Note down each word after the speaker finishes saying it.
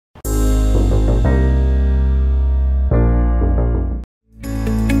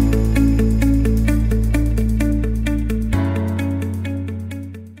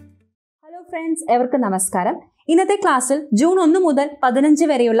എവർക്കും നമസ്കാരം. ഇന്നത്തെ ക്ലാസ്സിൽ ജൂൺ 1 മുതൽ 15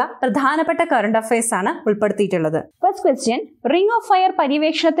 വരെയുള്ള പ്രധാനപ്പെട്ട കറണ്ട് അഫയേഴ്സ് ആണ് ഉൾപ്പെടുത്തിയിട്ടുള്ളത്. First question, ring of fire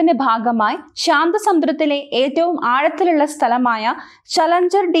പര്യവേക്ഷണത്തിന്റെ ഭാഗമായി ശാന്തസമുദ്രത്തിലെ ഏറ്റവും ആഴത്തിലുള്ള സ്ഥലമായ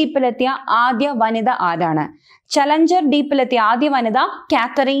ചലഞ്ചർ ഡീപ്പിലെത്തിയ ആദ്യ വനിത ആരാണ്? ചലഞ്ചർ ഡീപ്പിലെത്തിയ ആദ്യ വനിത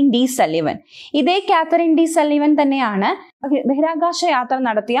കാത്തറിൻ ഡി സല്ലിവൻ. ഇതേ കാത്തറിൻ ഡി സല്ലിവൻ തന്നെയാണ് ബഹിരാകാശ യാത്ര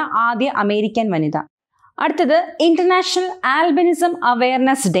നടത്തിയ ആദ്യ അമേരിക്കൻ വനിത. അടുത്തത്, ഇന്റർനാഷണൽ ആൽബിനിസം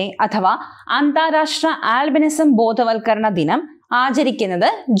അവയർനെസ് ഡേ അഥവാ അന്താരാഷ്ട്ര ആൽബിനിസം ബോധവൽക്കരണ ദിനം ആചരിക്കുന്നത്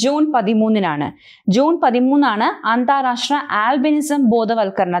ജൂൺ 13-നാണ്. ജൂൺ 13 അന്താരാഷ്ട്ര ആൽബിനിസം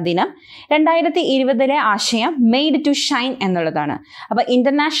ബോധവൽക്കരണ ദിനം. 2020 ആശയം മെയ്ഡ് ടു ഷൈൻ എന്നുള്ളതാണ്. അപ്പൊ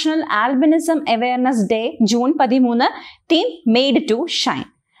international albinism awareness day June 13, theme made to Shine.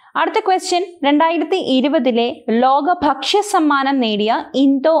 അടുത്ത ക്വസ്റ്റ്യൻ, 2020 ലോക ഭക്ഷ്യ സമ്മാനം നേടിയ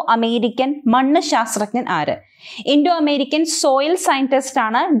ഇൻഡോ അമേരിക്കൻ മണ്ണ് ശാസ്ത്രജ്ഞൻ ആര്? ഇൻഡോ അമേരിക്കൻ സോയിൽ സയന്റിസ്റ്റ്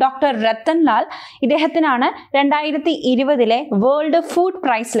ആണ് doctor Ratan Lal. ഇദ്ദേഹത്തിനാണ് 2020 world food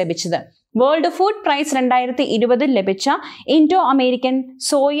price ലഭിച്ചത്. വേൾഡ് ഫുഡ് പ്രൈസ് 2020 ലഭിച്ച ഇൻഡോ അമേരിക്കൻ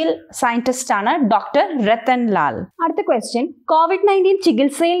സോയിൽ സയന്റിസ്റ്റ് ആണ് ഡോക്ടർ രത്തൻ ലാൽ. അടുത്ത ക്വസ്റ്റ്യൻ, COVID-19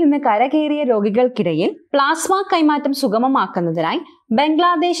 ചികിത്സയിൽ നിന്ന് കരകയറിയ രോഗികൾക്കിടയിൽ പ്ലാസ്മ കൈമാറ്റം സുഗമമാക്കുന്നതിനായി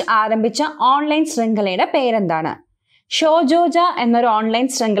ബംഗ്ലാദേശ് ആരംഭിച്ച ഓൺലൈൻ ശൃംഖലയുടെ പേരെന്താണ്? ഷോജോജ എന്നൊരു ഓൺലൈൻ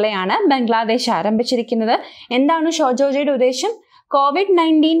ശൃംഖലയാണ് ബംഗ്ലാദേശ് ആരംഭിച്ചിരിക്കുന്നത്. എന്താണ് ഷോജോജയുടെ ഉദ്ദേശം?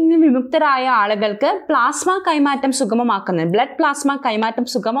 COVID-19 വിമുക്തരായ ആളുകൾക്ക് പ്ലാസ്മ കൈമാറ്റം സുഗമമാക്കുന്നത്, ബ്ലഡ് പ്ലാസ്മ കൈമാറ്റം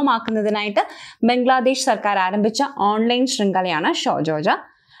സുഗമമാക്കുന്നതിനായിട്ട് ബംഗ്ലാദേശ് സർക്കാർ ആരംഭിച്ച ഓൺലൈൻ ശൃംഖലയാണ് ഷോജോജ.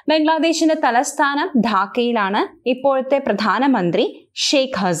 ബംഗ്ലാദേശിന്റെ തലസ്ഥാനം ധാക്കയിലാണ്. ഇപ്പോഴത്തെ പ്രധാനമന്ത്രി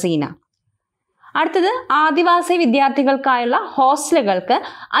ഷെയ്ഖ് ഹസീന. അടുത്തത്, ആദിവാസി വിദ്യാർത്ഥികൾക്കായുള്ള ഹോസ്റ്റലുകൾക്ക്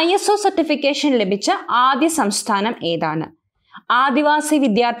ISO സർട്ടിഫിക്കേഷൻ ലഭിച്ച ആദ്യ സംസ്ഥാനം ഏതാണ്? ആദിവാസി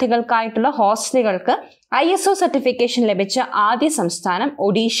വിദ്യാർത്ഥികൾക്കായിട്ടുള്ള ഹോസ്റ്റലുകൾക്ക് ISO സർട്ടിഫിക്കേഷൻ ലഭിച്ച ആദ്യ സംസ്ഥാനം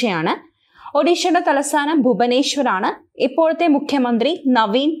ഒഡീഷയാണ്. ഒഡീഷയുടെ തലസ്ഥാനം ഭുവനേശ്വറാണ്. ഇപ്പോഴത്തെ മുഖ്യമന്ത്രി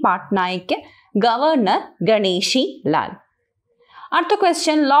നവീൻ പട്നായിക്, ഗവർണർ ഗണേഷി ലാൽ. അടുത്ത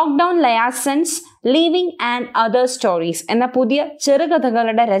question, lockdown ലയാസൻസ് living and other stories എന്ന പുതിയ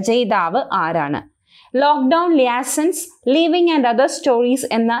ചെറുകഥകളുടെ രചയിതാവ് ആരാണ്? Lockdown ലിയാസൻസ് living and other stories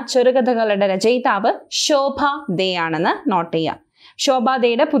എന്ന ചെറുകഥകളുടെ രചയിതാവ് ശോഭ ദേ ആണെന്ന് നോട്ട് ചെയ്യുക. ശോഭ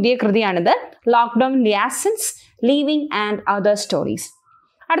ദേയുടെ പുതിയ കൃതിയാണിത്, lockdown ലിയാസൻസ് living and other stories.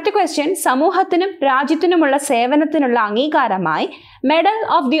 അടുത്ത ക്വസ്റ്റ്യൻ, സമൂഹത്തിനും രാജ്യത്തിനുമുള്ള സേവനത്തിനുള്ള അംഗീകാരമായി medal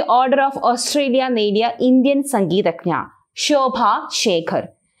of the order of Australia നേടിയ ഇന്ത്യൻ സംഗീതജ്ഞ ശോഭ ശേഖർ.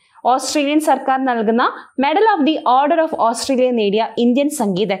 ഓസ്ട്രേലിയൻ സർക്കാർ നൽകുന്ന medal of the order of Australia നേടിയ ഇന്ത്യൻ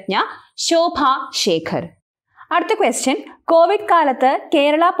സംഗീതജ്ഞ ശോഭ ശേഖർ. അടുത്ത ക്വസ്റ്റ്യൻ, കോവിഡ് കാലത്ത്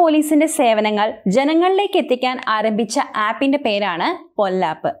കേരള പോലീസിന്റെ സേവനങ്ങൾ ജനങ്ങളിലേക്ക് എത്തിക്കാൻ ആരംഭിച്ച ആപ്പിന്റെ പേരാണ്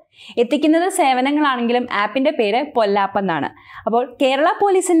പൊല്ലാപ്പ്. എത്തിക്കുന്നത് സേവനങ്ങളാണെങ്കിലും ആപ്പിന്റെ പേര് പൊല്ലാപ്പ് എന്നാണ്. അപ്പോൾ കേരള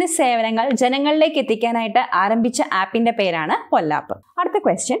പോലീസിന്റെ സേവനങ്ങൾ ജനങ്ങളിലേക്ക് എത്തിക്കാനായിട്ട് ആരംഭിച്ച ആപ്പിന്റെ പേരാണ് പൊല്ലാപ്പ്. അടുത്ത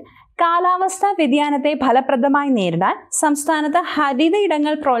ക്വസ്റ്റ്യൻ, കാലാവസ്ഥാ വ്യതിയാനത്തെ ഫലപ്രദമായി നേരിടാൻ സംസ്ഥാനത്ത് ഹരിത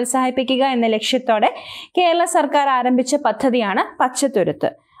ഇടങ്ങൾ പ്രോത്സാഹിപ്പിക്കുക എന്ന ലക്ഷ്യത്തോടെ കേരള സർക്കാർ ആരംഭിച്ച പദ്ധതിയാണ് പച്ചത്തുരുത്ത്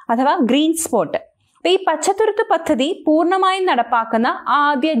അഥവാ ഗ്രീൻ സ്പോട്ട്. അപ്പൊ ഈ പച്ചത്തുരുത്ത് പദ്ധതി പൂർണ്ണമായും നടപ്പാക്കുന്ന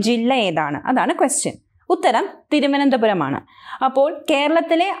ആദ്യ ജില്ല ഏതാണ്? അതാണ് ക്വസ്റ്റ്യൻ. ഉത്തരം തിരുവനന്തപുരമാണ്. അപ്പോൾ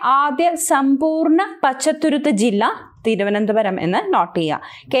കേരളത്തിലെ ആദ്യ സമ്പൂർണ്ണ പച്ചത്തുരുത്ത് ജില്ല തിരുവനന്തപുരം എന്ന് നോട്ട് ചെയ്യുക.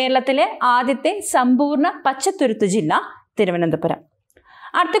 കേരളത്തിലെ ആദ്യത്തെ സമ്പൂർണ്ണ പച്ചത്തുരുത്ത് ജില്ല തിരുവനന്തപുരം.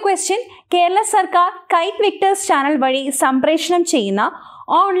 അടുത്ത ക്വസ്റ്റ്യൻ, കേരള സർക്കാർ കൈറ്റ് വിക്ടേഴ്സ് ചാനൽ വഴി സംപ്രേഷണം ചെയ്യുന്ന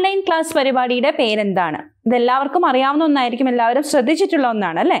ഓൺലൈൻ ക്ലാസ് പരിപാടിയുടെ പേരെന്താണ്? ഇതെല്ലാവർക്കും അറിയാവുന്ന ഒന്നായിരിക്കും, എല്ലാവരും ശ്രദ്ധിച്ചിട്ടുള്ള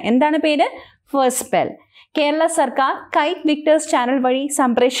ഒന്നാണ് അല്ലേ? എന്താണ് പേര്? First bell. കേരള സർക്കാർ കൈറ്റ് വിക്ടേഴ്സ് ചാനൽ വഴി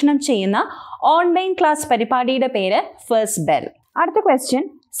സംപ്രേഷണം ചെയ്യുന്ന ഓൺലൈൻ ക്ലാസ് പരിപാടിയുടെ പേര് ഫസ്റ്റ് ബെൽ. അടുത്ത ക്വസ്റ്റ്യൻ,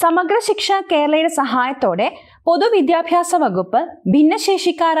 സമഗ്ര ശിക്ഷ കേരളയുടെ സഹായത്തോടെ പൊതുവിദ്യാഭ്യാസ വകുപ്പ്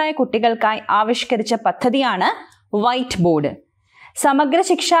ഭിന്നശേഷിക്കാരായ കുട്ടികൾക്കായി ആവിഷ്കരിച്ച പദ്ധതിയാണ് വൈറ്റ് ബോർഡ്. സമഗ്ര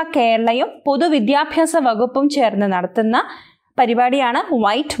ശിക്ഷ കേരളയും പൊതുവിദ്യാഭ്യാസ വകുപ്പും ചേർന്ന് നടത്തുന്ന പരിപാടിയാണ്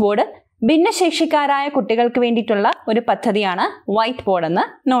വൈറ്റ് ബോർഡ്. ഭിന്നശേഷിക്കാരായ കുട്ടികൾക്ക് വേണ്ടിയിട്ടുള്ള ഒരു പദ്ധതിയാണ് വൈറ്റ് ബോർഡ് എന്ന്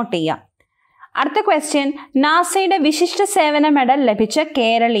നോട്ട് ചെയ്യുക. അടുത്ത ക്വസ്റ്റ്യൻ, നാസയുടെ വിശിഷ്ട സേവന മെഡൽ ലഭിച്ച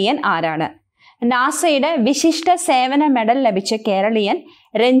കേരളീയൻ ആരാണ്? നാസയുടെ വിശിഷ്ട സേവന മെഡൽ ലഭിച്ച കേരളീയൻ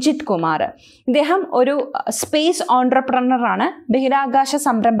രഞ്ജിത്ത് കുമാർ. ഇദ്ദേഹം ഒരു സ്പേസ് ഓൺട്രപ്രണർ ആണ്, ബഹിരാകാശ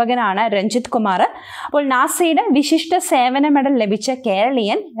സംരംഭകനാണ് രഞ്ജിത്ത് കുമാർ. അപ്പോൾ നാസയുടെ വിശിഷ്ട സേവന മെഡൽ ലഭിച്ച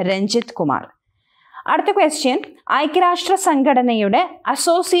കേരളീയൻ രഞ്ജിത്ത് കുമാർ. അടുത്ത ക്വസ്റ്റ്യൻ, ഐക്യരാഷ്ട്ര സംഘടനയുടെ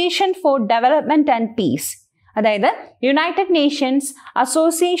association for development and piece, അതായത് United Nations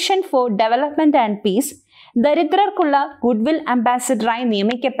association for development and piece ദരിദ്രർക്കുള്ള goodwill അംബാസിഡറായി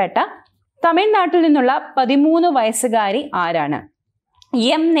നിയമിക്കപ്പെട്ട തമിഴ്നാട്ടിൽ നിന്നുള്ള 13 വയസ്സുകാരി ആരാണ്?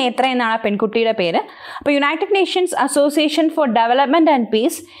 എം നേത്ര എന്നാണ് ആ പെൺകുട്ടിയുടെ പേര്. അപ്പോൾ United Nations association for development and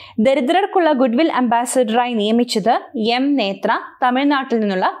piece ദരിദ്രർക്കുള്ള goodwill അംബാസഡറായി നിയമിച്ചത് എം നേത്ര, തമിഴ്നാട്ടിൽ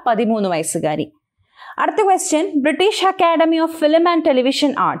നിന്നുള്ള 13 വയസ്സുകാരി. അടുത്ത question, British academy of film and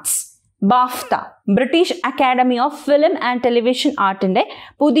television arts BAFTA, British academy of film and television ആർട്ടിൻ്റെ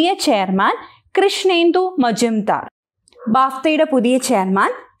പുതിയ ചെയർമാൻ കൃഷ്ണേന്ദു മജുംദാർ. ബാഫ്തയുടെ പുതിയ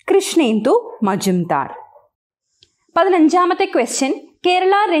ചെയർമാൻ കൃഷ്ണേന്ദു മജുംദാർ. 15ാമത്തെ ക്വസ്റ്റ്യൻ,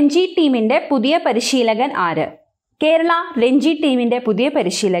 കേരള രഞ്ജി ടീമിൻ്റെ പുതിയ പരിശീലകൻ ആര്? കേരള രഞ്ജി ടീമിൻ്റെ പുതിയ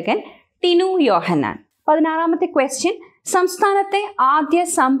പരിശീലകൻ ടിനു യോഹന്നാൻ. 16ാമത്തെ ക്വസ്റ്റ്യൻ, സംസ്ഥാനത്തെ ആദ്യ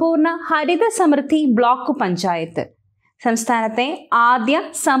സമ്പൂർണ്ണ ഹരിത സമൃദ്ധി ബ്ലോക്ക് പഞ്ചായത്ത്. സംസ്ഥാനത്തെ ആദ്യ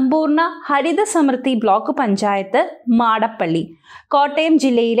സമ്പൂർണ്ണ ഹരിത സമൃദ്ധി ബ്ലോക്ക് പഞ്ചായത്ത് മാടപ്പള്ളി. കോട്ടയം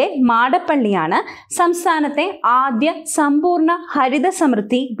ജില്ലയിലെ മാടപ്പള്ളിയാണ് സംസ്ഥാനത്തെ ആദ്യ സമ്പൂർണ്ണ ഹരിത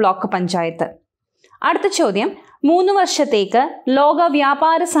സമൃദ്ധി ബ്ലോക്ക് പഞ്ചായത്ത്. അടുത്ത ചോദ്യം, 3 വർഷത്തേക്ക് ലോക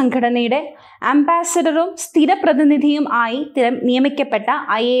വ്യാപാര സംഘടനയുടെ അംബാസഡറും സ്ഥിരപ്രതിനിധിയും ആയി നിയമിക്കപ്പെട്ട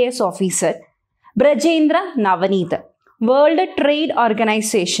IAS officer ബ്രജേന്ദ്ര Navneet. World trade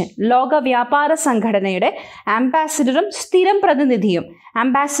organisation, ലോക വ്യാപാര സംഘടനയുടെ അംബാസഡറും സ്ഥിരം പ്രതിനിധിയും,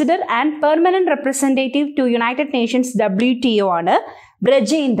 ambassador and permanent representative to United Nations WTO ആണ്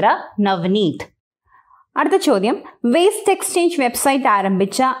ബ്രജേന്ദ്ര നവനീത്. അടുത്ത ചോദ്യം, വേസ്റ്റ് എക്സ്ചേഞ്ച് വെബ്സൈറ്റ്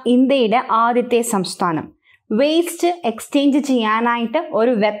ആരംഭിച്ച ഇന്ത്യയിലെ ആദ്യത്തെ സംസ്ഥാനം. വേസ്റ്റ് എക്സ്ചേഞ്ച് ചെയ്യാനായിട്ട്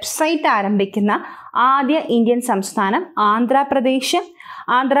ഒരു വെബ്സൈറ്റ് ആരംഭിക്കുന്ന ആദ്യ ഇന്ത്യൻ സംസ്ഥാനം ആന്ധ്രാപ്രദേശ്.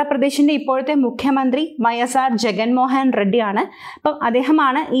 ആന്ധ്രാപ്രദേശിൻ്റെ ഇപ്പോഴത്തെ മുഖ്യമന്ത്രി YSR ജഗൻമോഹൻ റെഡ്ഡിയാണ്. അപ്പം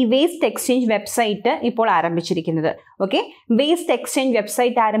അദ്ദേഹമാണ് ഈ വേസ്റ്റ് എക്സ്ചേഞ്ച് വെബ്സൈറ്റ് ഇപ്പോൾ ആരംഭിച്ചിരിക്കുന്നത്. ഓക്കെ, വേസ്റ്റ് എക്സ്ചേഞ്ച്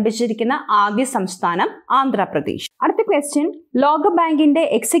വെബ്സൈറ്റ് ആരംഭിച്ചിരിക്കുന്ന ആദ്യ സംസ്ഥാനം ആന്ധ്രാപ്രദേശ്. അടുത്ത ക്വസ്റ്റ്യൻ, ലോകബാങ്കിൻ്റെ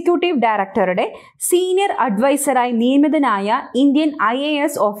എക്സിക്യൂട്ടീവ് ഡയറക്ടറുടെ സീനിയർ അഡ്വൈസറായി നിയമിതനായ ഇന്ത്യൻ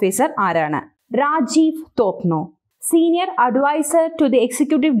IAS ഓഫീസർ ആരാണ്? Rajeev തോപ്നോ. Senior adviser to the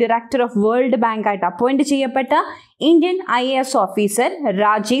executive director of world bank ആയിട്ട് അപ്പോയിന്റ് ചെയ്യപ്പെട്ട Indian IAS officer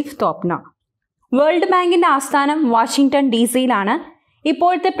Rajeev തോപ്നോ. World ബാങ്കിൻ്റെ ആസ്ഥാനം വാഷിംഗ്ടൺ DC-യിലാണ്.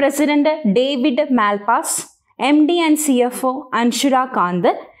 ഇപ്പോഴത്തെ president David Malpass. MD and CFO അൻഷുര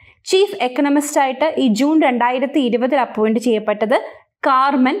Kant. Chief എക്കണോമിസ്റ്റായിട്ട് ഈ ജൂൺ 2020 അപ്പോയിന്റ് ചെയ്യപ്പെട്ടത്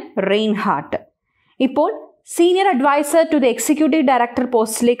കാർമൻ റെയിൻഹാർട്ട്. ഇപ്പോൾ senior adviser to the executive director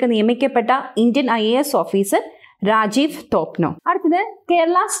പോസ്റ്റിലേക്ക് നിയമിക്കപ്പെട്ട Indian IAS officer Rajeev തോപ്നോ. അടുത്തത്,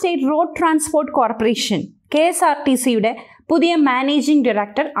 Kerala state road transport corporation KSRTCയുടെ പുതിയ മാനേജിംഗ്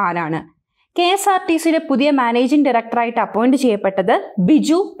ഡയറക്ടർ ആരാണ്? KSRTCയുടെ പുതിയ മാനേജിംഗ് ഡയറക്ടറായിട്ട് അപ്പോയിന്റ് ചെയ്യപ്പെട്ടത്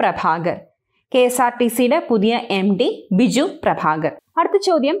ബിജു പ്രഭാകർ. KSRTCയുടെ പുതിയ MD ബിജു പ്രഭാകർ. അടുത്ത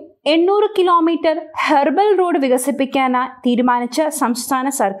ചോദ്യം, 800 കിലോമീറ്റർ ഹെർബൽ റോഡ് വികസിപ്പിക്കാനായി തീരുമാനിച്ച സംസ്ഥാന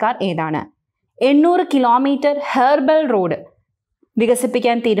സർക്കാർ ഏതാണ്? 800 കിലോമീറ്റർ ഹെർബൽ റോഡ്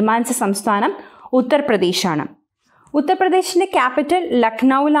വികസിപ്പിക്കാൻ തീരുമാനിച്ച സംസ്ഥാനം ഉത്തർപ്രദേശാണ്. ഉത്തർപ്രദേശിൻ്റെ ക്യാപിറ്റൽ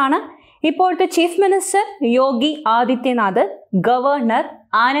ലക്നൌവിലാണ്. ഇപ്പോഴത്തെ chief minister Yogi Adityanath, governor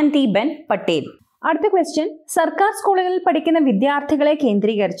Anandiben Patel. അടുത്ത ക്വസ്റ്റ്യൻ, സർക്കാർ സ്കൂളുകളിൽ പഠിക്കുന്ന വിദ്യാർത്ഥികളെ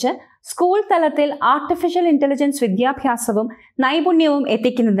കേന്ദ്രീകരിച്ച് സ്കൂൾ തലത്തിൽ ആർട്ടിഫിഷ്യൽ ഇന്റലിജൻസ് വിദ്യാഭ്യാസവും നൈപുണ്യവും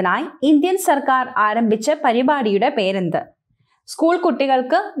എത്തിക്കുന്നതിനായി ഇന്ത്യൻ സർക്കാർ ആരംഭിച്ച പരിപാടിയുടെ പേരെന്ത്? സ്കൂൾ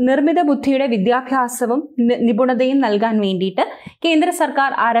കുട്ടികൾക്ക് നിർമ്മിത ബുദ്ധിയുടെ വിദ്യാഭ്യാസവും നിപുണതയും നൽകാൻ വേണ്ടിയിട്ട് കേന്ദ്ര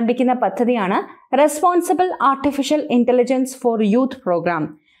സർക്കാർ ആരംഭിക്കുന്ന പദ്ധതിയാണ് responsible artificial intelligence four youth programme.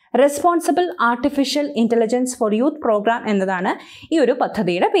 Responsible artificial intelligence four youth programme എന്നതാണ് ഈ ഒരു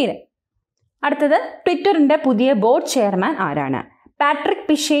പദ്ധതിയുടെ പേര്. അടുത്തത്, ട്വിറ്ററിൻ്റെ പുതിയ ബോർഡ് ചെയർമാൻ ആരാണ്? പാട്രിക്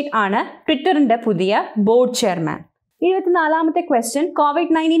പിഷേറ്റ് ആണ് ട്വിറ്ററിൻ്റെ പുതിയ ബോർഡ് ചെയർമാൻ. 24ാമത്തെ ക്വസ്റ്റ്യൻ,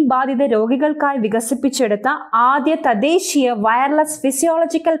 COVID-19 ബാധിത രോഗികൾക്കായി വികസിപ്പിച്ചെടുത്ത ആദ്യ തദ്ദേശീയ വയർലെസ്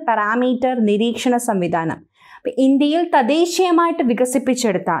ഫിസിയോളജിക്കൽ പാരാമീറ്റർ നിരീക്ഷണ സംവിധാനം. ഇന്ത്യയിൽ തദ്ദേശീയമായിട്ട്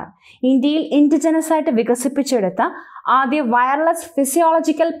വികസിപ്പിച്ചെടുത്ത, ഇന്ത്യയിൽ ഇൻഡിജനസ് ആയിട്ട് വികസിപ്പിച്ചെടുത്ത ആദ്യ വയർലെസ്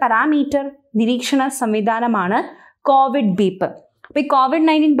ഫിസിയോളജിക്കൽ പാരാമീറ്റർ നിരീക്ഷണ സംവിധാനമാണ് കോവിഡ് ബീപ്പ്. അപ്പോൾ ഈ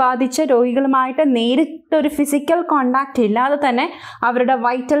COVID-19 ബാധിച്ച രോഗികളുമായിട്ട് നേരിട്ടൊരു ഫിസിക്കൽ കോണ്ടാക്റ്റ് ഇല്ലാതെ തന്നെ അവരുടെ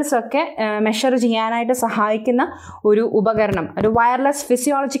വൈറ്റൽസ് ഒക്കെ മെഷർ ചെയ്യാനായിട്ട് സഹായിക്കുന്ന ഒരു ഉപകരണം, ഒരു വയർലെസ്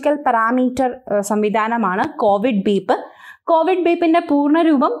ഫിസിയോളജിക്കൽ പാരാമീറ്റർ സംവിധാനമാണ് കോവിഡ് ബീപ്പ്. കോവിഡ് ബീപ്പിൻ്റെ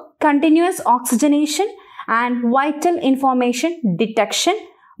പൂർണ്ണരൂപം continuous oxygenation and vital information detection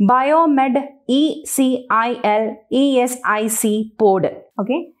BioMed ECIL ESIC pod.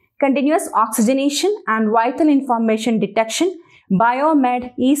 Okay, continuous oxygenation and vital information detection BioMed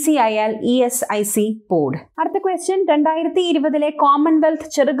ECIL ESIC pod. അടുത്ത ക്വസ്റ്റ്യൻ, 2020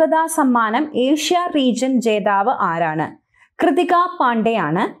 കോമൺവെൽത്ത് ചെറുകഥാ സമ്മാനം ഏഷ്യ റീജിയൻ ജേതാവ് ആരാണ്? കൃതിക പാണ്ഡെ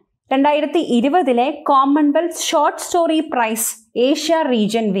ആണ്. 2020 Commonwealth short story price Asia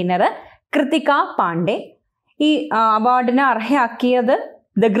region winner Krithika Pandey. ഈ അവാർഡിന് അർഹയാക്കിയത്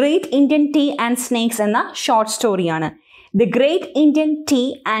the great Indian tea and snakes എന്ന short സ്റ്റോറിയാണ്. The great Indian tea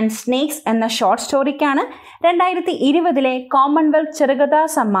and snakes എന്ന ഷോർട്ട് സ്റ്റോറിക്കാണ് 2020 കോമൺവെൽത്ത് ചെറുകഥാ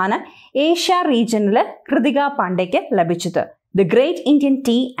സമ്മാനം ഏഷ്യ റീജിയനിൽ കൃതിക പാണ്ഡെയ്ക്ക് ലഭിച്ചത്. The great Indian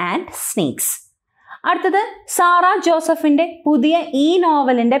tea and snakes. അടുത്തത് സാറ ജോസഫിന്റെ പുതിയ ഈ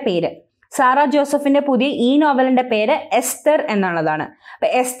നോവലിന്റെ പേര്. സാറ ജോസഫിന്റെ പുതിയ ഈ നോവലിന്റെ പേര് എസ്തർ എന്നുള്ളതാണ്. അപ്പൊ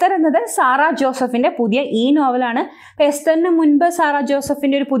എസ്തർ എന്നത് സാറ ജോസഫിന്റെ പുതിയ ഈ നോവലാണ്. അപ്പൊ എസ്തറിന് മുൻപ് സാറ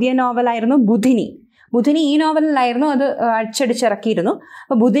ജോസഫിന്റെ ഒരു പുതിയ നോവലായിരുന്നു ബുധിനി. ബുധിനി ഈ നോവലിലായിരുന്നു, അത് അച്ചടിച്ചിറക്കിയിരുന്നു.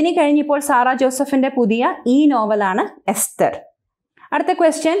 അപ്പൊ ബുധിനി കഴിഞ്ഞിപ്പോൾ സാറ ജോസഫിന്റെ പുതിയ ഈ നോവലാണ് എസ്തർ. അടുത്ത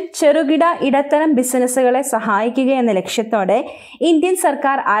ക്വസ്റ്റ്യൻ, ചെറുകിട ഇടത്തരം ബിസിനസ്സുകളെ സഹായിക്കുക എന്ന ലക്ഷ്യത്തോടെ ഇന്ത്യൻ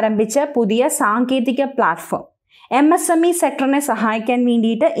സർക്കാർ ആരംഭിച്ച പുതിയ സാങ്കേതിക പ്ലാറ്റ്ഫോം. MSME സെക്ടറിനെ സഹായിക്കാൻ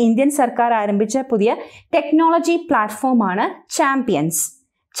വേണ്ടിയിട്ട് ഇന്ത്യൻ സർക്കാർ ആരംഭിച്ച പുതിയ ടെക്നോളജി പ്ലാറ്റ്ഫോമാണ് ചാമ്പ്യൻസ്.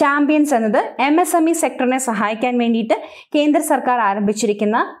 ചാമ്പ്യൻസ് എന്നത് MSME സെക്ടറിനെ സഹായിക്കാൻ വേണ്ടിയിട്ട് കേന്ദ്ര സർക്കാർ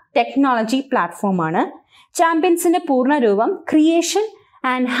ആരംഭിച്ചിരിക്കുന്ന ടെക്നോളജി പ്ലാറ്റ്ഫോമാണ്. ചാമ്പ്യൻസിന്റെ പൂർണ്ണരൂപം creation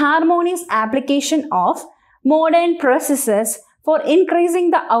and harmonious application of modern processes for increasing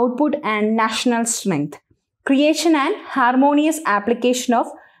the output and national strength. Creation and harmonious application of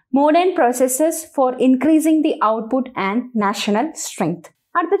modern processes for increasing the output and national strength.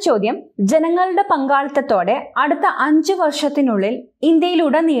 അടുത്ത ചോദ്യം, ജനങ്ങളുടെ പങ്കാളിത്തത്തോടെ അടുത്ത 5 വർഷത്തിനുള്ളിൽ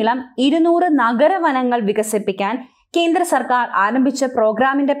ഇന്ത്യയിലുടനീളം 200 നഗരവനങ്ങൾ വികസിപ്പിക്കാൻ കേന്ദ്ര സർക്കാർ ആരംഭിച്ച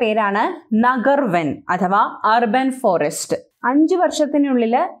പ്രോഗ്രാമിന്റെ പേരാണ് നഗർവൻ അഥവാ അർബൻ ഫോറസ്റ്റ്. 5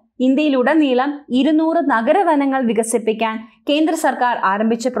 വർഷത്തിനുള്ളിൽ ഇന്ത്യയിലുടനീളം 200 നഗരവനങ്ങൾ വികസിപ്പിക്കാൻ കേന്ദ്ര സർക്കാർ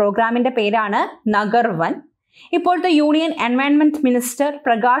ആരംഭിച്ച പ്രോഗ്രാമിന്റെ പേരാണ് നഗർവൻ. ഇപ്പോഴത്തെ union environment minister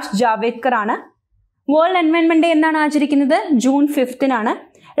Prakash Javadekar ആണ്. വേൾഡ് എൻവയൺമെന്റ് ഡേ എന്നാണ് ആചരിക്കുന്നത്? June 5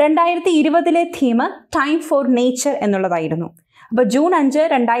 2020 theme time for nature എന്നുള്ളതായിരുന്നു. അപ്പോൾ ജൂൺ 5,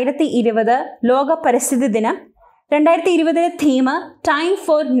 2020 ലോക പരിസ്ഥിതി ദിനം. 2020 തീം ടൈം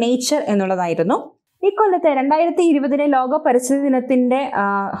ഫോർ നേച്ചർ എന്നുള്ളതായിരുന്നു. ഇക്കൊല്ലത്തെ 2020 ലോക പരിസ്ഥിതി ദിനത്തിന്റെ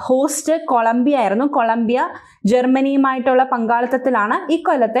ഹോസ്റ്റ് കൊളംബിയ ആയിരുന്നു. കൊളംബിയ ജർമ്മനിയുമായിട്ടുള്ള പങ്കാളിത്തത്തിലാണ്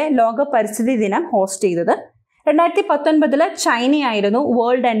ഇക്കൊല്ലത്തെ ലോക പരിസ്ഥിതി ദിനം ഹോസ്റ്റ് ചെയ്തത്. 2019 ചൈനയായിരുന്നു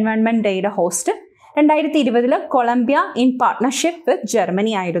വേൾഡ് എൻവയൺമെന്റ് ഡേയുടെ host. 2020 Colombia in partnership with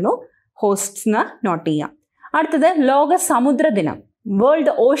Germany ആയിരുന്നു ഹോസ്റ്റ് എന്ന് നോട്ട് ചെയ്യാം. അടുത്തത് ലോക സമുദ്ര ദിനം,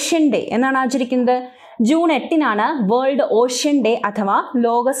 വേൾഡ് ഓഷ്യൻ ഡേ എന്നാണ് ആചരിക്കുന്നത്. ജൂൺ 8 വേൾഡ് ഓഷ്യൻ ഡേ അഥവാ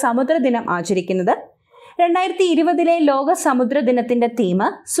ലോക സമുദ്ര ദിനം ആചരിക്കുന്നത്. 2020 ലോക സമുദ്ര ദിനത്തിന്റെ തീം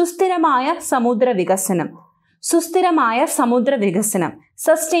സുസ്ഥിരമായ സമുദ്ര വികസനം. സുസ്ഥിരമായ സമുദ്ര വികസനം,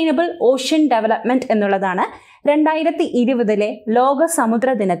 സസ്റ്റൈനബിൾ ഓഷ്യൻ ഡെവലപ്മെന്റ് എന്നുള്ളതാണ് 2020 ലോക സമുദ്ര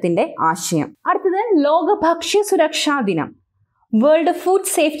ദിനത്തിന്റെ ആശയം. അടുത്തത് ലോക ഭക്ഷ്യ സുരക്ഷാ ദിനം, വേൾഡ്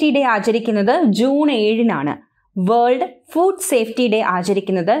ഫുഡ് സേഫ്റ്റി ഡേ ആചരിക്കുന്നത് June 7. World food safety day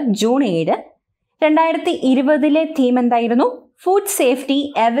ആചരിക്കുന്നത് ജൂൺ 7. 2020 തീം എന്തായിരുന്നു? Food safety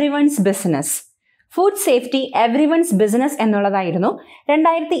എവ്രിവൺസ് business. Food safety എവ്രിവൺസ് business എന്നുള്ളതായിരുന്നു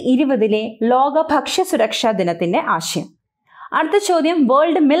 2020 ലോക ഭക്ഷ്യ സുരക്ഷാ ദിനത്തിന്റെ ആശയം. അടുത്ത ചോദ്യം,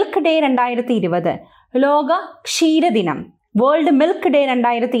 വേൾഡ് മിൽക്ക് ഡേ 2020, ലോക ക്ഷീരദിനം. World milk day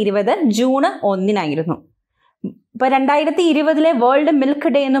 2020 June 1. ഇപ്പോൾ 2020 വേൾഡ് മിൽക്ക്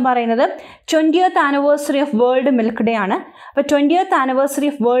ഡേ എന്ന് പറയുന്നത് 20th anniversary of world milk day ആണ്. അപ്പോൾ 20th anniversary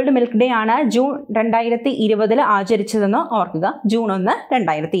of world milk day ആണ് ജൂൺ 2020 ആചരിച്ചതെന്ന് ഓർക്കുക. ജൂൺ 1,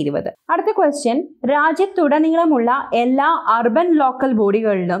 2020. അടുത്ത ക്വസ്റ്റ്യൻ, രാജ്യത്തുടനീളമുള്ള എല്ലാ അർബൻ ലോക്കൽ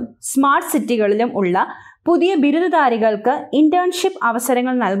ബോഡികളിലും സ്മാർട്ട് സിറ്റികളിലും ഉള്ള പുതിയ ബിരുദധാരികൾക്ക് ഇന്റേൺഷിപ്പ്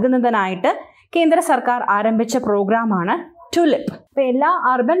അവസരങ്ങൾ നൽകുന്നതിനായിട്ട് കേന്ദ്ര സർക്കാർ ആരംഭിച്ച പ്രോഗ്രാമാണ് ടുലിപ്പ്. ഇപ്പൊ എല്ലാ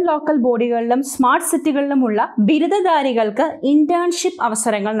അർബൻ ലോക്കൽ ബോഡികളിലും സ്മാർട്ട് സിറ്റികളിലുമുള്ള ബിരുദധാരികൾക്ക് ഇന്റേൺഷിപ്പ്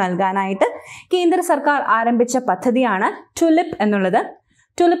അവസരങ്ങൾ നൽകാനായിട്ട് കേന്ദ്ര സർക്കാർ ആരംഭിച്ച പദ്ധതിയാണ് ടുലിപ്പ് എന്നുള്ളത്.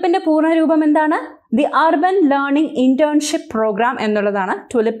 ടുലിപ്പിന്റെ പൂർണ്ണരൂപം എന്താണ്? The urban learning internship programme എന്നുള്ളതാണ്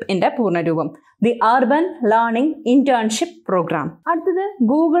ടുലിപ്പിന്റെ പൂർണ്ണരൂപം. The urban learning internship programme. അടുത്തത്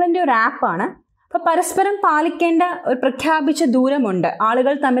ഗൂഗിളിന്റെ ഒരു ആപ്പാണ്. അപ്പോൾ പരസ്പരം പാലിക്കേണ്ട ഒരു പ്രഖ്യാപിച്ച ദൂരമുണ്ട്,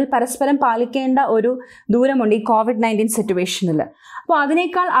 ആളുകൾ തമ്മിൽ പരസ്പരം പാലിക്കേണ്ട ഒരു ദൂരമുണ്ട് ഈ COVID-19 സിറ്റുവേഷനിൽ. അപ്പോൾ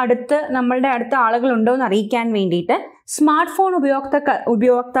അതിനേക്കാൾ നമ്മളുടെ അടുത്ത ആളുകളുണ്ടോ എന്ന് അറിയിക്കാൻ വേണ്ടിയിട്ട് സ്മാർട്ട് ഫോൺ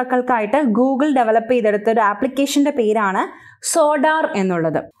ഉപയോക്താക്കൾക്കായിട്ട് ഗൂഗിൾ ഡെവലപ്പ് ചെയ്തെടുത്ത ഒരു ആപ്ലിക്കേഷൻ്റെ പേരാണ് സോഡാർ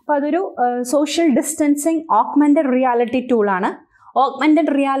എന്നുള്ളത്. അപ്പോൾ അതൊരു സോഷ്യൽ ഡിസ്റ്റൻസിങ് ഓഗ്മെന്റഡ് റിയാലിറ്റി ടൂളാണ്.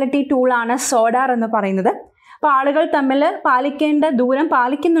 ഓഗ്മെന്റഡ് റിയാലിറ്റി ടൂളാണ് സോഡാർ എന്ന് പറയുന്നത്. അപ്പോൾ ആളുകൾ തമ്മിൽ പാലിക്കേണ്ട ദൂരം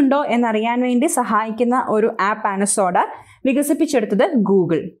പാലിക്കുന്നുണ്ടോ എന്നറിയാൻ വേണ്ടി സഹായിക്കുന്ന ഒരു ആപ്പാണ് സോഡാർ, വികസിപ്പിച്ചെടുത്തത്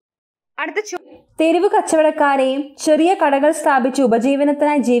ഗൂഗിൾ. അടുത്ത തെരുവ് കച്ചവടക്കാരെയും ചെറിയ കടകൾ സ്ഥാപിച്ച്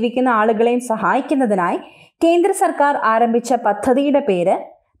ഉപജീവനത്തിനായി ജീവിക്കുന്ന ആളുകളെയും സഹായിക്കുന്നതിനായി കേന്ദ്ര സർക്കാർ ആരംഭിച്ച പദ്ധതിയുടെ പേര്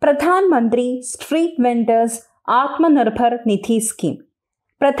പ്രധാൻ മന്ത്രി സ്ട്രീറ്റ് വെൻഡേഴ്സ് ആത്മനിർഭർ നിധി സ്കീം.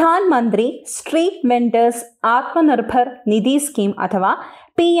 പ്രധാൻ മന്ത്രി സ്ട്രീറ്റ് വെൻഡേഴ്സ് ആത്മനിർഭർ നിധി സ്കീം അഥവാ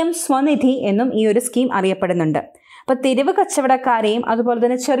PM സ്വനിധി എന്നും ഈ ഒരു സ്കീം അറിയപ്പെടുന്നുണ്ട്. അപ്പോൾ തെരുവ് കച്ചവടക്കാരെയും അതുപോലെ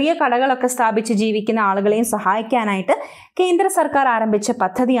തന്നെ ചെറിയ കടകളൊക്കെ സ്ഥാപിച്ച് ജീവിക്കുന്ന ആളുകളെയും സഹായിക്കാനായിട്ട് കേന്ദ്ര സർക്കാർ ആരംഭിച്ച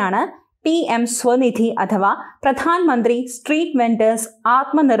പദ്ധതിയാണ് PM സ്വനിധി അഥവാ പ്രധാനമന്ത്രി സ്ട്രീറ്റ് വെൻഡേഴ്സ്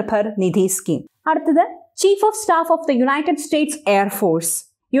ആത്മനിർഭർ നിധി സ്കീം. അടുത്തത് chief of staff of the United States air force.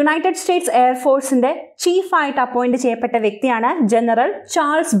 United States എയർഫോഴ്സിന്റെ ചീഫായിട്ട് appoint ചെയ്യപ്പെട്ട വ്യക്തിയാണ് ജനറൽ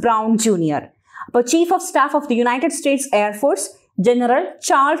ചാൾസ് ബ്രൗൺ ജൂനിയർ. അപ്പോൾ chief of staff of the United States air force general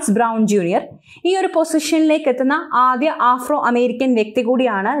Charles brown junior. ഈ ഒരു പൊസിഷനിലേക്ക് എത്തുന്ന ആദ്യ ആഫ്രോ അമേരിക്കൻ വ്യക്തി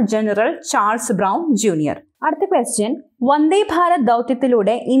കൂടിയാണ് ജനറൽ ചാൾസ് ബ്രൗൺ ജൂനിയർ. അടുത്ത ക്വസ്റ്റ്യൻ, വന്ദേ ഭാരത്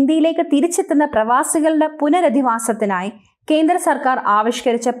ദൗത്യത്തിലൂടെ ഇന്ത്യയിലേക്ക് തിരിച്ചെത്തുന്ന പ്രവാസികളുടെ പുനരധിവാസത്തിനായി കേന്ദ്ര സർക്കാർ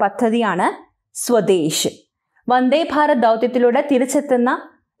ആവിഷ്കരിച്ച പദ്ധതിയാണ് സ്വദേശ്. വന്ദേ ഭാരത് ദൗത്യത്തിലൂടെ തിരിച്ചെത്തുന്ന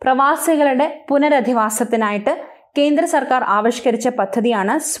പ്രവാസികളുടെ പുനരധിവാസത്തിനായിട്ട് കേന്ദ്ര സർക്കാർ ആവിഷ്കരിച്ച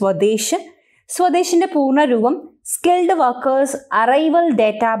പദ്ധതിയാണ് സ്വദേശ്. സ്വദേശിന്റെ പൂർണ്ണരൂപം skilled workers arrival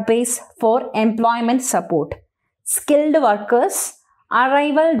database four employment support. Skilled workers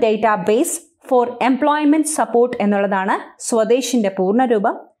arrival database four employment support എന്നുള്ളതാണ് സ്വദേശിന്റെ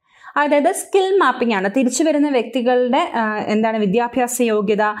പൂർണ്ണരൂപം. അതായത് സ്കിൽ മാപ്പിംഗ് ആണ്. തിരിച്ചു വരുന്ന വ്യക്തികളുടെ വിദ്യാഭ്യാസ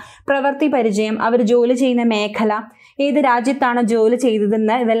യോഗ്യത, പ്രവൃത്തി പരിചയം, അവർ ജോലി ചെയ്യുന്ന മേഖല, ഏത് രാജ്യത്താണ് ജോലി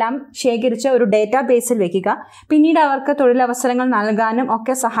ചെയ്തതെന്ന് ഇതെല്ലാം ശേഖരിച്ച ഒരു ഡേറ്റാബേസിൽ വെക്കുക. പിന്നീട് അവർക്ക് തൊഴിലവസരങ്ങൾ നൽകാനും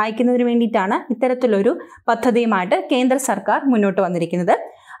ഒക്കെ സഹായിക്കുന്നതിന് വേണ്ടിയിട്ടാണ് ഇത്തരത്തിലൊരു പദ്ധതിയുമായിട്ട് കേന്ദ്ര സർക്കാർ മുന്നോട്ട് വന്നിരിക്കുന്നത്.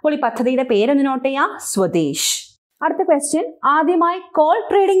 അപ്പോൾ ഈ പദ്ധതിയുടെ പേരൊന്ന് നോട്ട് ചെയ്യാം, സ്വദേശ്. അടുത്ത ക്വസ്റ്റ്യൻ, ആദ്യമായി കോൾ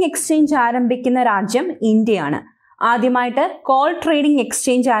ട്രേഡിംഗ് എക്സ്ചേഞ്ച് ആരംഭിക്കുന്ന രാജ്യം ഇന്ത്യയാണ്. ആദ്യമായിട്ട് കോൾ ട്രേഡിംഗ്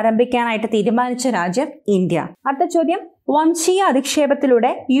എക്സ്ചേഞ്ച് ആരംഭിക്കാനായിട്ട് തീരുമാനിച്ച രാജ്യം ഇന്ത്യ. അടുത്ത ചോദ്യം, വംശീയ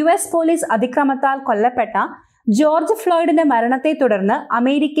അധിക്ഷേപത്തിലൂടെ US പോലീസ് അതിക്രമത്താൽ കൊല്ലപ്പെട്ട ജോർജ് ഫ്ലോയിഡിന്റെ മരണത്തെ തുടർന്ന്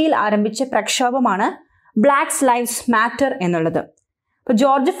അമേരിക്കയിൽ ആരംഭിച്ച പ്രക്ഷോഭമാണ് ബ്ലാക്ക് ലൈവ്സ് മാറ്റർ എന്നുള്ളത്. അപ്പോൾ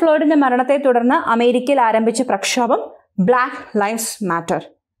ജോർജ് ഫ്ലോയിഡിന്റെ മരണത്തെ തുടർന്ന് അമേരിക്കയിൽ ആരംഭിച്ച പ്രക്ഷോഭം ബ്ലാക്ക് ലൈവ്സ് മാറ്റർ.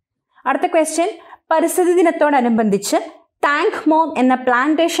 അടുത്ത ക്വസ്റ്റ്യൻ, പരിസ്ഥിതി ദിനത്തോടനുബന്ധിച്ച് താങ്ക് മോം എന്ന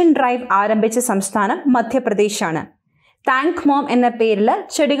പ്ലാന്റേഷൻ ഡ്രൈവ് ആരംഭിച്ച സംസ്ഥാനം മധ്യപ്രദേശാണ്. താങ്ക് മോം എന്ന പേരിൽ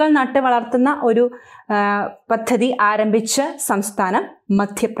ചെടികൾ നട്ട് വളർത്തുന്ന ഒരു പദ്ധതി ആരംഭിച്ച സംസ്ഥാനം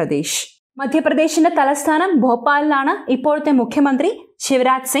മധ്യപ്രദേശ്. മധ്യപ്രദേശിന്റെ തലസ്ഥാനം ഭോപ്പാലിലാണ്. ഇപ്പോഴത്തെ മുഖ്യമന്ത്രി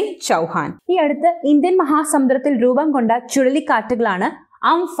ശിവരാജ് സിംഗ് ചൗഹാൻ. ഈ അടുത്ത് ഇന്ത്യൻ മഹാസമുദ്രത്തിൽ രൂപം കൊണ്ട ചുഴലിക്കാറ്റുകളാണ്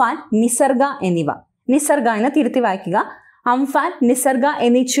അംഫാൻ, നിസർഗ എന്നിവ. നിസർഗ എന്ന് തിരുത്തി വായിക്കുക. അംഫാൻ, നിസർഗ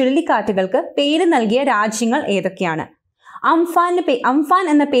എന്നീ ചുഴലിക്കാറ്റുകൾക്ക് പേര് നൽകിയ രാജ്യങ്ങൾ ഏതൊക്കെയാണ്? അംഫാൻ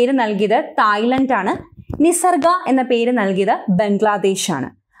എന്ന പേര് നൽകിയത് തായ്ലൻഡ് ആണ്. നിസർഗ എന്ന പേര് നൽകിയത് ബംഗ്ലാദേശ് ആണ്.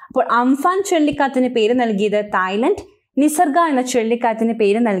 അപ്പോൾ അംഫാൻ ചുഴലിക്കാറ്റിന് പേര് നൽകിയത് തായ്ലൻഡ്, നിസർഗ എന്ന ചുഴലിക്കാറ്റിന്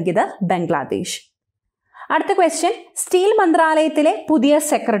പേര് നൽകിയത് ബംഗ്ലാദേശ്. അടുത്ത ക്വസ്റ്റ്യൻ, സ്റ്റീൽ മന്ത്രാലയത്തിലെ പുതിയ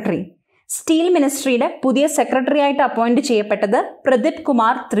സെക്രട്ടറി. സ്റ്റീൽ മിനിസ്ട്രിയുടെ പുതിയ സെക്രട്ടറി ആയിട്ട് അപ്പോയിന്റ് ചെയ്യപ്പെട്ടത് പ്രദീപ്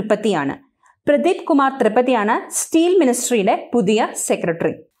കുമാർ ത്രിപതിയാണ്. പ്രദീപ് കുമാർ ത്രിപതിയാണ് സ്റ്റീൽ മിനിസ്ട്രിയുടെ പുതിയ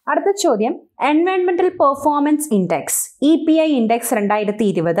സെക്രട്ടറി. അടുത്ത ചോദ്യം, എൻവയോൺമെന്റൽ performance index EPI index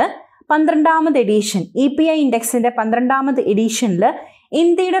 2020 12ാമത് edition. EPI ഇൻഡെക്സിന്റെ 12ാമത് എഡിഷനിൽ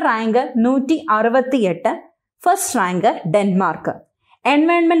ഇന്ത്യയുടെ rank 168, first rank Denmark.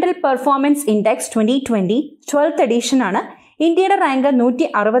 എൻവയോൺമെന്റൽ performance index 2020 12th edition ആണ്. ഇന്ത്യയുടെ റാങ്ക്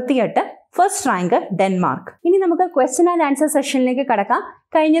 168, ഫസ്റ്റ് റാങ്ക് ഡെൻമാർക്ക്. ഇനി നമുക്ക് ക്വസ്റ്റ്യൻ ആൻഡ് ആൻസർ സെഷനിലേക്ക് കടക്കാം.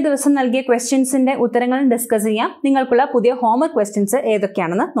 കഴിഞ്ഞ ദിവസം നൽകിയ ക്വസ്റ്റ്യൻസിന്റെ ഉത്തരങ്ങളും ഡിസ്കസ് ചെയ്യാം. നിങ്ങൾക്കുള്ള പുതിയ ഹോംവർക്ക് ക്വസ്റ്റ്യൻസ്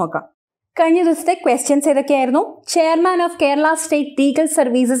ഏതൊക്കെയാണെന്ന് നോക്കാം. കഴിഞ്ഞ ദിവസത്തെ questions ഏതൊക്കെയായിരുന്നു? Chairman of Kerala state legal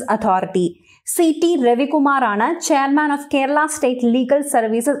services authority CT Ravikumar ആണ് chairman of Kerala state legal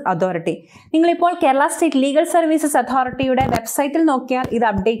services authority. നിങ്ങളിപ്പോൾ കേരള സ്റ്റേറ്റ് ലീഗൽ സർവീസസ് അതോറിറ്റിയുടെ വെബ്സൈറ്റിൽ നോക്കിയാൽ ഇത്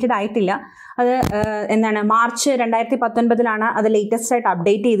അപ്ഡേറ്റഡ് ആയിട്ടില്ല. അത് മാർച്ച് 2019 അത് ലേറ്റസ്റ്റ് ആയിട്ട്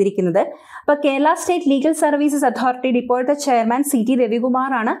അപ്ഡേറ്റ് ചെയ്തിരിക്കുന്നത്. അപ്പോൾ കേരള സ്റ്റേറ്റ് ലീഗൽ സർവീസസ് അതോറിറ്റിയുടെ ഇപ്പോഴത്തെ ചെയർമാൻ CT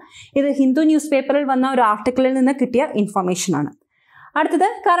രവികുമാർ ആണ്. ഇത് ഹിന്ദു ന്യൂസ് പേപ്പറിൽ വന്ന ഒരു ആർട്ടിക്കിളിൽ നിന്ന് കിട്ടിയ ഇൻഫർമേഷൻ ആണ്. അടുത്തത്,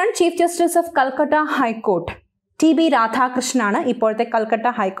 current chief justice of Calcutta high court TB രാധാകൃഷ്ണനാണ് ഇപ്പോഴത്തെ കൽക്കട്ട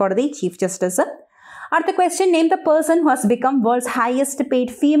ഹൈക്കോടതി ചീഫ് ജസ്റ്റിസ്. അടുത്ത question, name the person who has become worlds highest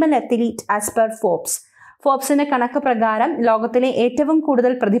paid female athlete as per Forbes. ഫോബ്സിന്റെ കണക്ക് പ്രകാരം ലോകത്തിലെ ഏറ്റവും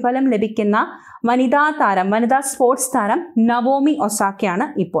കൂടുതൽ പ്രതിഫലം ലഭിക്കുന്ന വനിതാ സ്പോർട്സ് താരം നവോമി ഒസാക്കയാണ്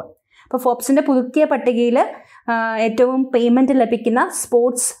ഇപ്പോൾ. അപ്പോൾ ഫോബ്സിന്റെ പുതുക്കിയ പട്ടികയിൽ ഏറ്റവും പേയ്മെന്റ് ലഭിക്കുന്ന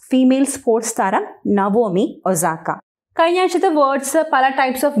ഫീമെയിൽ സ്പോർട്സ് താരം നവോമി ഒസാക്ക. കഴിഞ്ഞ ആഴ്ചത്തെ വേർഡ്സ് പല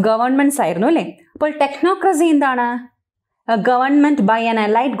ടൈപ്സ് ഓഫ് ഗവൺമെന്റ്സ് ആയിരുന്നു അല്ലേ? അപ്പോൾ ടെക്നോക്രസി എന്താണ്? Government by an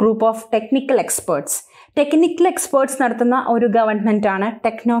allied group of technical experts. Technical experts നടത്തുന്ന ഒരു ഗവൺമെന്റ് ആണ്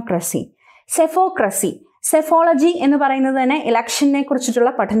ടെക്നോക്രസി. സെഫോളജി എന്ന് പറയുന്നത് തന്നെ ഇലക്ഷനെ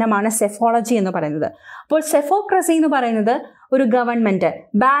കുറിച്ചിട്ടുള്ള പഠനമാണ് സെഫോളജി എന്ന് പറയുന്നത്. അപ്പോൾ സെഫോക്രസി എന്ന് പറയുന്നത് ഒരു ഗവൺമെന്റ്,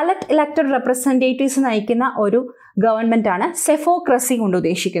 ബാലറ്റ് ഇലക്ടഡ് റെപ്രസെന്റേറ്റീവ്സ് നയിക്കുന്ന ഒരു ഗവൺമെന്റ് ആണ് സെഫോക്രസി കൊണ്ട്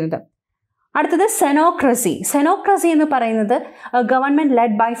ഉദ്ദേശിക്കുന്നത്. അടുത്തത് സെനോക്രസി. സെനോക്രസി എന്ന് പറയുന്നത് government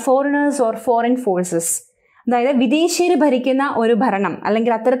led by foreigners or foreign forces. അതായത് വിദേശീയർ ഭരിക്കുന്ന ഒരു ഭരണം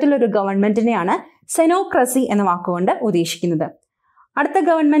അല്ലെങ്കിൽ അത്തരത്തിലൊരു ഗവൺമെന്റിനെയാണ് സെനോക്രസി എന്ന വാക്കുകൊണ്ട് ഉദ്ദേശിക്കുന്നത്. അടുത്ത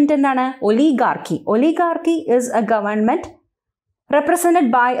ഗവൺമെന്റ് എന്താണ്? ഒലിഗാർക്കി. ഒലിഗാർക്കി is A government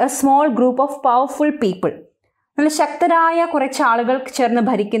represented by A small group of powerful people. നല്ല ശക്തരായ കുറച്ച് ആളുകൾ ചേർന്ന്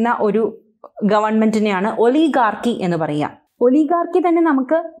ഭരിക്കുന്ന ഒരു ഗവൺമെന്റിനെയാണ് ഒലിഗാർക്കി എന്ന് പറയുക. ഒലിഗാർക്കി തന്നെ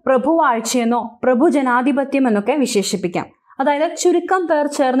നമുക്ക് പ്രഭുവാഴ്ചയെന്നോ പ്രഭു ജനാധിപത്യം എന്നൊക്കെ വിശേഷിപ്പിക്കാം. അതായത് ചുരുക്കം പേർ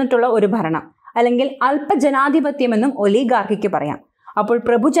ചേർന്നിട്ടുള്ള ഒരു ഭരണം, അല്ലെങ്കിൽ അല്പജനാധിപത്യം എന്നും ഒലിഗാർക്കിക്ക് പറയാം. അപ്പോൾ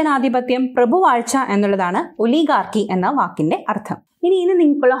പ്രഭുജനാധിപത്യം, പ്രഭുവാഴ്ച എന്നുള്ളതാണ് ഒലിഗാർക്കി എന്ന വാക്കിന്റെ അർത്ഥം. ഇനി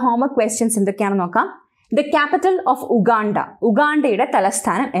നിങ്ങൾക്കുള്ള ഹോംവർക്ക് ക്വസ്റ്റ്യൻസ് എന്തൊക്കെയാണെന്ന് നോക്കാം. The capital of Uganda. ഉഗാണ്ടയുടെ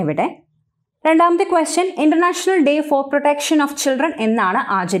തലസ്ഥാനം എവിടെ? രണ്ടാമത്തെ question, international day for protection of children എന്നാണ്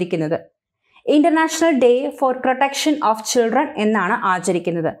ആചരിക്കുന്നത്? International day for protection of children എന്നാണ്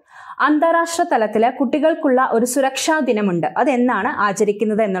ആചരിക്കുന്നത്. അന്താരാഷ്ട്ര തലത്തിൽ കുട്ടികൾക്കുള്ള ഒരു സുരക്ഷാ ദിനമുണ്ട്, അതെന്നാണ്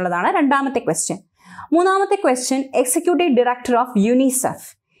ആചരിക്കുന്നത് എന്നുള്ളതാണ് രണ്ടാമത്തെ ക്വസ്റ്റ്യൻ. മൂന്നാമത്തെ question, executive director of UNICEF,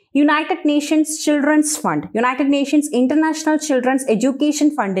 United Nations children's fund, United Nations international children's education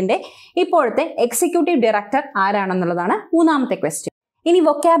ഫണ്ടിന്റെ ഇപ്പോഴത്തെ എക്സിക്യൂട്ടീവ് ഡയറക്ടർ ആരാണെന്നുള്ളതാണ് മൂന്നാമത്തെ ക്വസ്റ്റ്യൻ. ഇനി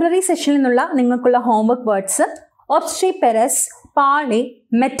വൊക്കാബുലറി സെഷനിൽ നിന്നുള്ള നിങ്ങൾക്കുള്ള ഹോംവർക്ക് വേർഡ്സ് ഒബ്സ്ട്രിപെറസ്, പാളി,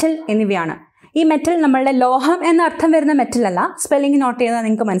 മെറ്റൽ എന്നിവയാണ്. ഈ മെറ്റൽ നമ്മളുടെ ലോഹം എന്ന അർത്ഥം വരുന്ന മെറ്റൽ അല്ല, സ്പെല്ലിംഗ് നോട്ട് ചെയ്താൽ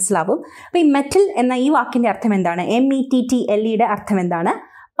നിങ്ങൾക്ക് മനസ്സിലാവും. അപ്പോൾ ഈ മെറ്റൽ എന്ന ഈ വാക്കിന്റെ അർത്ഥം എന്താണ്? METTLEയുടെ അർത്ഥം എന്താണ്?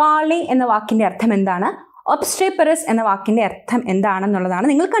 പാളി എന്ന വാക്കിന്റെ അർത്ഥം എന്താണ്? ഒബ്സ്ട്രിപെറസ് എന്ന വാക്കിന്റെ അർത്ഥം എന്താണെന്നുള്ളതാണ്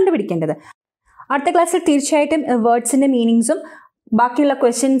നിങ്ങൾ കണ്ടുപിടിക്കേണ്ടത്. അടുത്ത ക്ലാസ്സിൽ തീർച്ചയായിട്ടും വേർഡ്സിന്റെ മീനിങ്സും ബാക്കിയുള്ള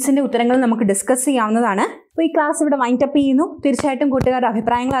ക്വസ്റ്റ്യൻസിന്റെ ഉത്തരങ്ങളും നമുക്ക് ഡിസ്കസ് ചെയ്യാവുന്നതാണ്. അപ്പോൾ ഈ ക്ലാസ് ഇവിടെ വൈൻഡ് അപ്പ് ചെയ്യുന്നു. തീർച്ചയായിട്ടും കൂട്ടുകാരുടെ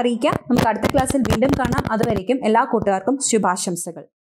അഭിപ്രായങ്ങൾ അറിയിക്കാം. നമുക്ക് അടുത്ത ക്ലാസ്സിൽ വീണ്ടും കാണാം. അതുവരേക്കും എല്ലാ കൂട്ടുകാർക്കും ശുഭാശംസകൾ.